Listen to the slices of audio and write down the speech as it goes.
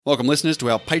Welcome, listeners,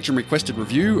 to our patron-requested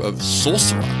review of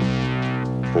Sorcerer.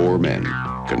 4 men,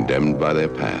 condemned by their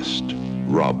past,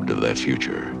 robbed of their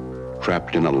future,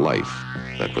 trapped in a life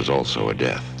that was also a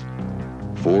death.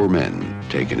 4 men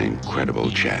take an incredible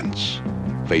chance,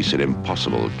 face an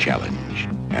impossible challenge,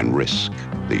 and risk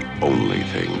the only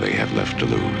thing they have left to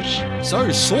lose.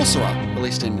 So, Sorcerer,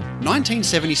 released in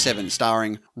 1977,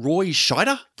 starring Roy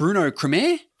Scheider, Bruno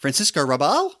Cremer, Francisco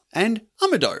Rabal, and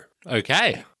Amado.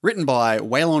 Okay. Written by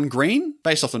Waylon Green,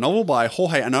 based off the novel by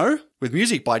Jorge Ano, with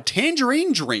music by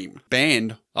Tangerine Dream.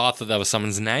 Band. Oh, I thought that was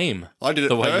someone's name. I did it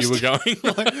the first. way you were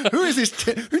going. Like, who is this?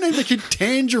 Who named the kid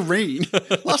Tangerine?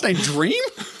 Last name Dream?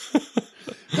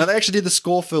 No, they actually did the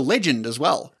score for Legend as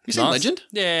well. You seen Legend?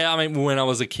 Yeah, I mean, when I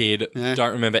was a kid,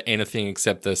 don't remember anything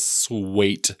except the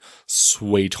sweet,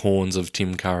 sweet horns of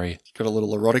Tim Curry. Got a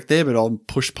little erotic there, but I'll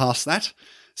push past that.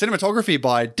 Cinematography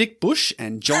by Dick Bush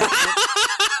and John...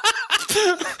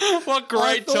 What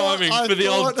great timing for the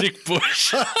old Dick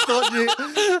Bush. I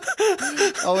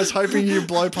was hoping you'd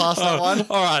blow past that one.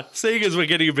 All right, seeing as we're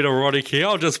getting a bit erotic here,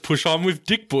 I'll just push on with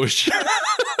Dick Bush.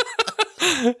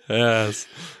 Yes.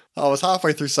 I was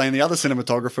halfway through saying the other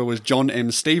cinematographer was John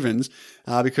M. Stevens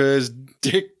because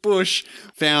Dick Bush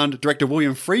found director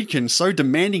William Friedkin so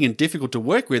demanding and difficult to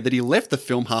work with that he left the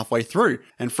film halfway through,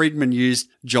 and Friedman used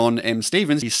John M.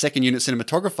 Stevens, his second unit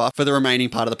cinematographer, for the remaining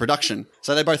part of the production.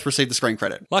 So they both received the screen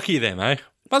credit. Lucky them, eh?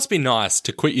 Must be nice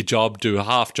to quit your job, do a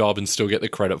half job, and still get the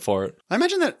credit for it. I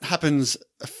imagine that happens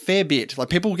a fair bit. Like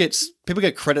people get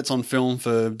credits on film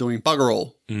for doing bugger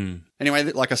all. Anyway,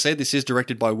 like I said, this is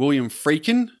directed by William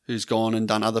Friedkin, who's gone and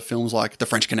done other films like The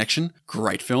French Connection,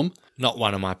 great film. Not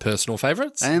one of my personal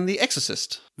favourites. And The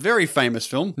Exorcist, very famous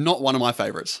film, not one of my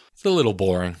favourites. It's a little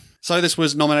boring. So this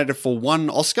was nominated for 1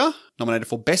 Oscar, nominated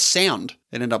for Best Sound.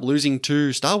 It ended up losing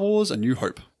to Star Wars: A New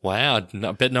Hope. Wow,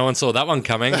 I bet no one saw that one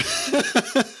coming.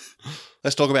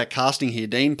 Let's talk about casting here.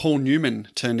 Dean Paul Newman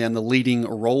turned down the leading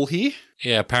role here.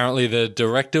 Yeah, apparently the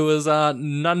director was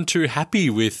none too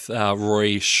happy with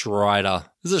Roy Scheider.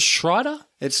 Is it Schreider?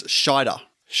 It's Scheider.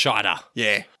 Scheider.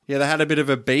 Yeah. Yeah, they had a bit of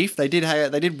a beef. They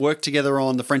did work together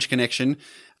on The French Connection.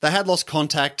 They had lost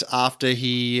contact after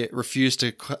he refused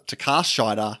to cast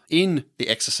Scheider in The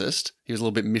Exorcist. He was a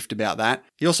little bit miffed about that.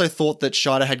 He also thought that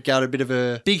Scheider had got a bit of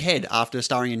a big head after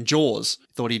starring in Jaws.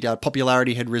 He thought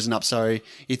popularity had risen up, so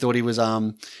he thought he was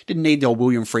didn't need the old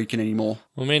William Friedkin anymore.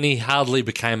 I mean, he hardly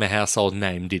became a household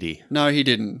name, did he? No, he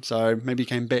didn't. So maybe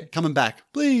he coming back.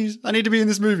 Please, I need to be in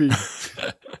this movie.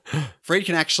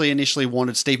 Friedkin actually initially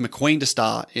wanted Steve McQueen to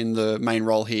star in the main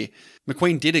role here.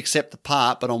 McQueen did accept the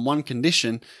part, but on one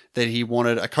condition, that he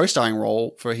wanted a co-starring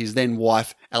role for his then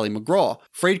wife, Ali McGraw.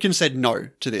 Friedkin said no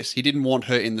to this. He didn't want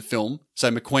her in the film, so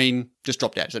McQueen just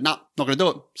dropped out. He said, "Nah, not going to do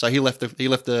it." So he left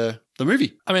the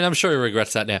movie. I mean, I'm sure he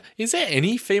regrets that now. Is there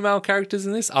any female characters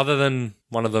in this other than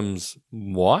one of them's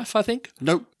wife, I think?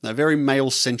 Nope. A very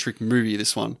male-centric movie,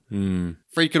 this one.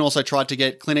 Friedkin also tried to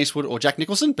get Clint Eastwood or Jack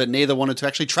Nicholson, but neither wanted to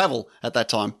actually travel at that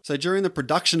time. So during the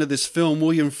production of this film,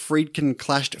 William Friedkin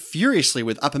clashed furiously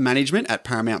with upper management at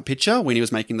Paramount Picture when he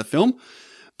was making the film.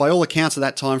 By all accounts at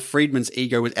that time, Friedman's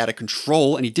ego was out of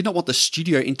control and he did not want the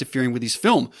studio interfering with his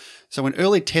film. So when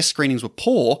early test screenings were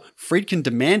poor, Friedkin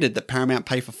demanded that Paramount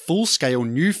pay for full-scale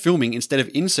new filming instead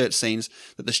of insert scenes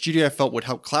that the studio felt would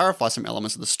help clarify some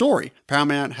elements of the story.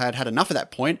 Paramount had had enough at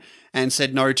that point and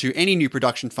said no to any new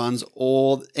production funds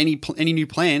or any new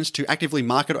plans to actively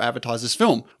market or advertise this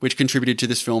film, which contributed to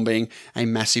this film being a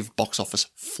massive box office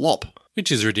flop.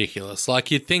 Which is ridiculous.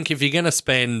 Like, you'd think if you're going to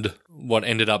spend what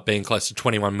ended up being close to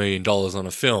 $21 million on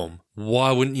a film,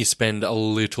 why wouldn't you spend a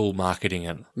little marketing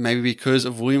it? Maybe because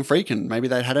of William Friedkin. Maybe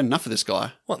they'd had enough of this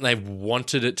guy. What, they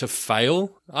wanted it to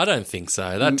fail? I don't think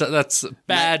so. That's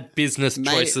bad business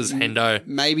choices, Hendo.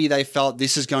 Maybe they felt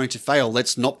this is going to fail.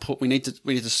 We need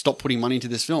to stop putting money into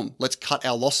this film. Let's cut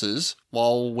our losses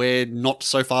while we're not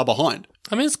so far behind.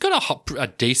 I mean, it's got a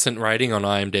decent rating on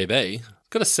IMDb.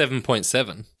 Got a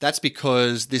 7.7. That's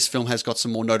because this film has got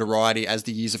some more notoriety as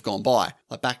the years have gone by.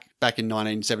 Like back in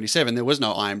 1977, there was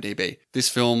no IMDb. This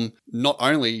film not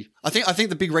only... I think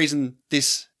the big reason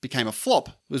this became a flop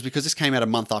was because this came out a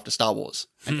month after Star Wars.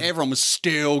 And everyone was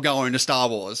still going to Star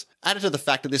Wars. Added to the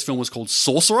fact that this film was called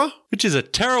Sorcerer. Which is a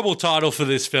terrible title for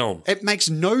this film. It makes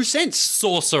no sense.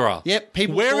 Sorcerer. Yep.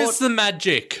 Where is the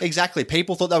magic? Exactly.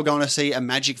 People thought they were going to see a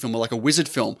magic film or like a wizard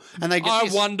film. And they get I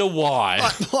wonder why.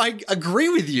 I agree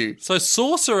with you. So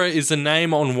Sorcerer is the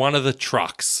name on one of the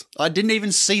trucks. I didn't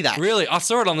even see that. Really? I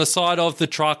saw it on the side of the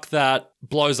truck that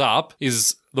blows up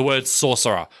is the word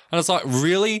sorcerer. And it's like,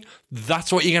 really?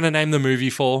 That's what you're going to name the movie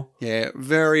for? Yeah,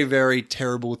 very, very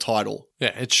terrible title.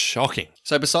 Yeah, it's shocking.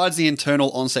 So besides the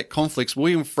internal on-set conflicts,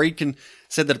 William Friedkin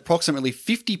said that approximately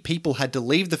 50 people had to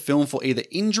leave the film for either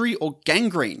injury or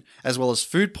gangrene, as well as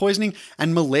food poisoning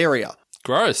and malaria.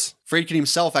 Gross. Friedkin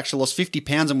himself actually lost 50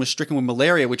 pounds and was stricken with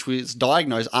malaria, which was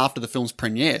diagnosed after the film's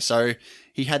premiere. So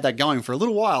he had that going for a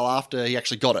little while after he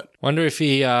actually got it. Wonder if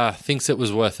he thinks it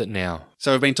was worth it now.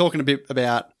 So we've been talking a bit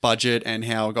about budget and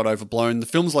how it got overblown. The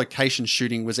film's location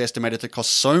shooting was estimated to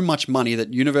cost so much money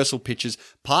that Universal Pictures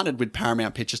partnered with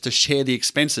Paramount Pictures to share the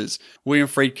expenses. William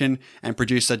Friedkin and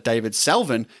producer David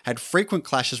Salvin had frequent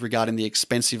clashes regarding the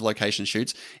expensive location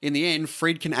shoots. In the end,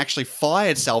 Friedkin actually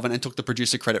fired Salvin and took the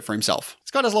producer credit for himself.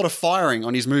 This guy does a lot of firing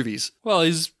on his movies. Well,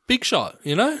 he's big shot,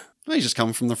 you know? Well, he's just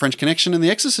come from the French Connection and The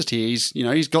Exorcist here.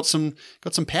 He's got some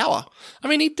power. I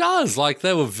mean, he does. Like,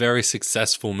 they were very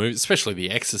successful movies, especially The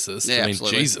Exorcist. Yeah, I mean,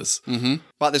 absolutely. Jesus. Mm-hmm.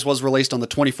 But this was released on the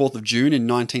 24th of June in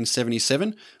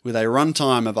 1977 with a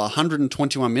runtime of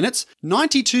 121 minutes,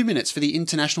 92 minutes for the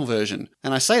international version.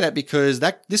 And I say that because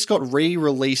this got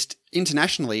re-released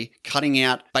internationally, cutting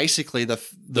out basically the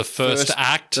first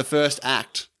act? The first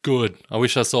act. Good. I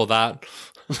wish I saw that.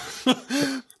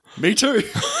 Me too.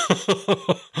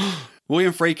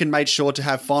 William Friedkin made sure to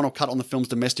have final cut on the film's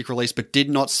domestic release, but did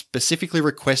not specifically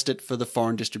request it for the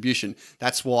foreign distribution.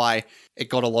 That's why it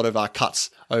got a lot of cuts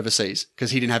overseas,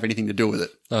 because he didn't have anything to do with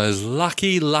it. Those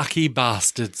lucky, lucky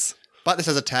bastards. But this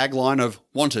has a tagline of,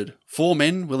 "Wanted, 4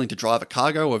 men willing to drive a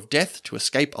cargo of death to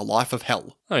escape a life of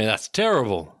hell." I mean, that's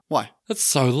terrible. Why? That's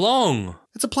so long.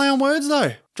 It's a play on words,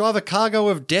 though. Drive a cargo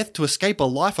of death to escape a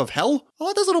life of hell? I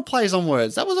like those little plays on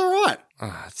words. That was all right.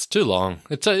 It's too long.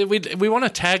 We want a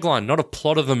tagline, not a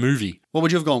plot of the movie. What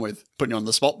would you have gone with? Putting you on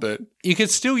the spot, Bert. You could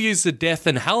still use the death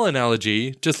and hell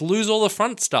analogy, just lose all the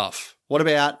front stuff. What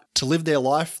about, to live their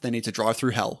life, they need to drive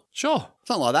through hell? Sure.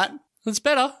 Something like that. That's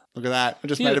better. Look at that. I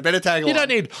just made a better tagline. You don't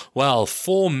need,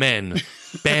 4 men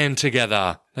band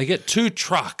together. They get 2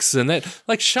 trucks and that,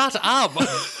 like, shut up.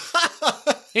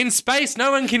 In space,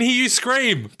 no one can hear you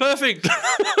scream. Perfect.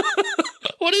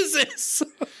 What is this?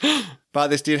 But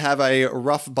this did have a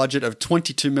rough budget of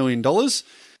 $22 million.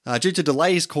 Due to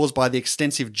delays caused by the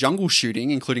extensive jungle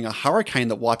shooting, including a hurricane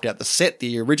that wiped out the set,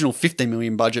 the original $15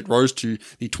 million budget rose to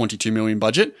the $22 million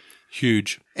budget.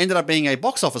 Huge. Ended up being a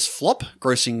box office flop,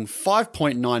 grossing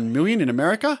 $5.9 million in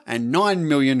America and $9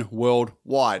 million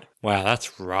worldwide. Wow,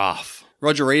 that's rough.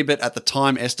 Roger Ebert at the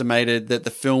time estimated that the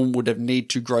film would have need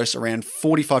to gross around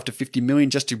 45 to 50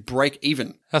 million just to break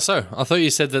even. How so? I thought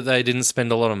you said that they didn't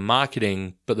spend a lot on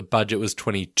marketing, but the budget was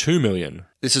 22 million.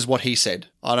 This is what he said.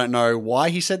 I don't know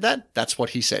why he said that. That's what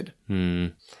he said.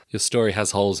 Your story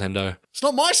has holes, Hendo. It's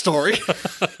not my story.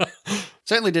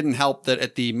 Certainly didn't help that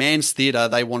at the Man's Theatre,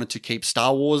 they wanted to keep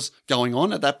Star Wars going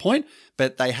on at that point,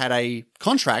 but they had a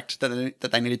contract that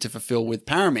they needed to fulfill with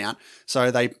Paramount. So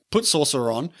they put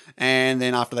Sorcerer on, and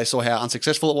then after they saw how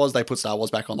unsuccessful it was, they put Star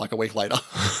Wars back on like a week later.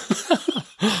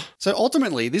 So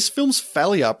ultimately, this film's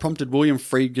failure prompted William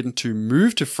Friedkin to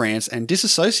move to France and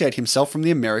disassociate himself from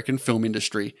the American film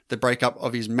industry. The breakup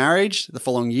of his marriage the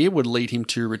following year would lead him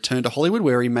to return to Hollywood,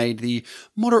 where he made the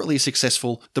moderately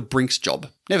successful The Brink's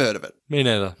Job. Never heard of it. Me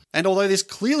neither. And although this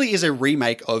clearly is a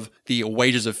remake of The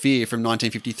Wages of Fear from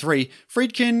 1953,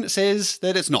 Friedkin says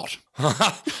that it's not.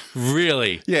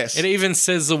 Really? Yes. It even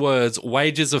says the words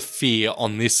Wages of Fear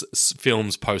on this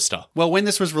film's poster. Well, when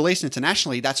this was released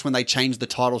internationally, that's when they changed the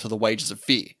title to The Wages of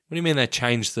Fear. What do you mean they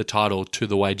changed the title to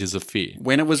The Wages of Fear?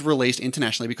 When it was released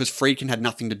internationally, because Friedkin had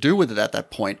nothing to do with it at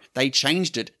that point, they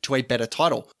changed it to a better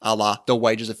title, a la The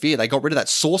Wages of Fear. They got rid of that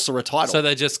Sorcerer title. So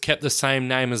they just kept the same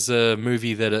name as the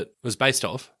movie that it was based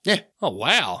off? Yeah. Oh,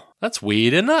 wow. That's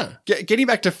weird, isn't it? Getting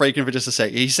back to Friedkin for just a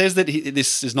sec, he says that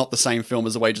this is not the same film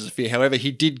as The Wages of Fear. However,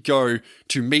 he did go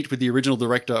to meet with the original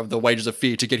director of The Wages of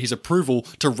Fear to get his approval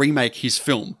to remake his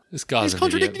film. This guy's He's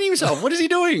contradicting himself. What is he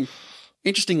doing?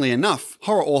 Interestingly enough,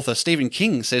 horror author Stephen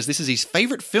King says this is his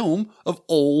favourite film of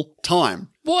all time.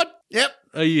 What? Yep.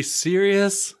 Are you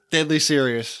serious? Deadly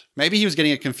serious. Maybe he was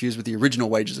getting it confused with the original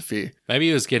Wages of Fear. Maybe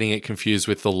he was getting it confused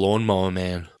with The Lawnmower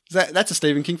Man. That's a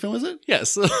Stephen King film, is it?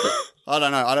 Yes. I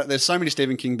don't know. There's so many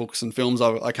Stephen King books and films,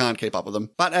 I can't keep up with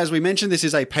them. But as we mentioned, this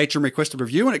is a patron-requested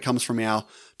review, and it comes from our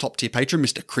top-tier patron,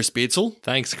 Mr. Chris Beardsall.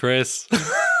 Thanks, Chris.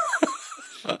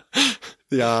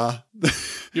 Yeah.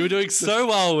 You were doing so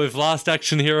well with Last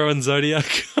Action Hero and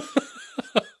Zodiac.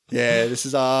 Yeah, this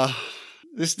is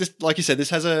this like you said, this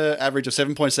has an average of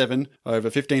 7.7 over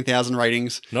 15,000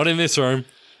 ratings. Not in this room.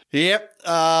 Yep,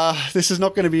 this is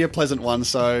not going to be a pleasant one,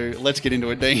 so let's get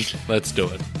into it, Dean. Let's do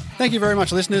it. Thank you very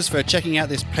much, listeners, for checking out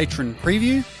this patron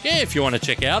preview. Yeah, if you want to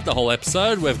check out the whole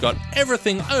episode, we've got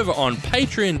everything over on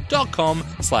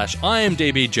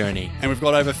patreon.com/IMDbJourney. And we've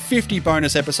got over 50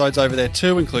 bonus episodes over there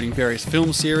too, including various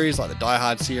film series like the Die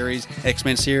Hard series,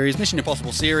 X-Men series, Mission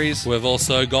Impossible series. We've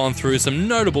also gone through some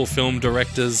notable film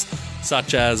directors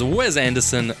such as Wes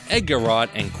Anderson, Edgar Wright,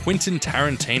 and Quentin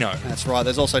Tarantino. That's right,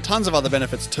 there's also tons of other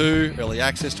benefits too, early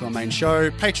access to our main show,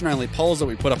 patron-only polls that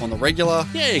we put up on the regular.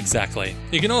 Yeah, exactly.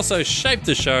 You can also shape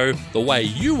the show the way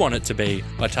you want it to be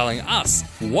by telling us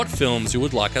what films you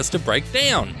would like us to break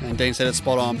down. And Dean said it's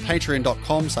spot on,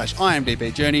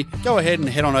 patreon.com/IMDbJourney. Go ahead and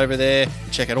head on over there,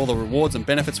 check out all the rewards and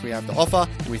benefits we have to offer,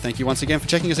 and we thank you once again for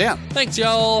checking us out. Thanks,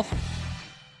 y'all.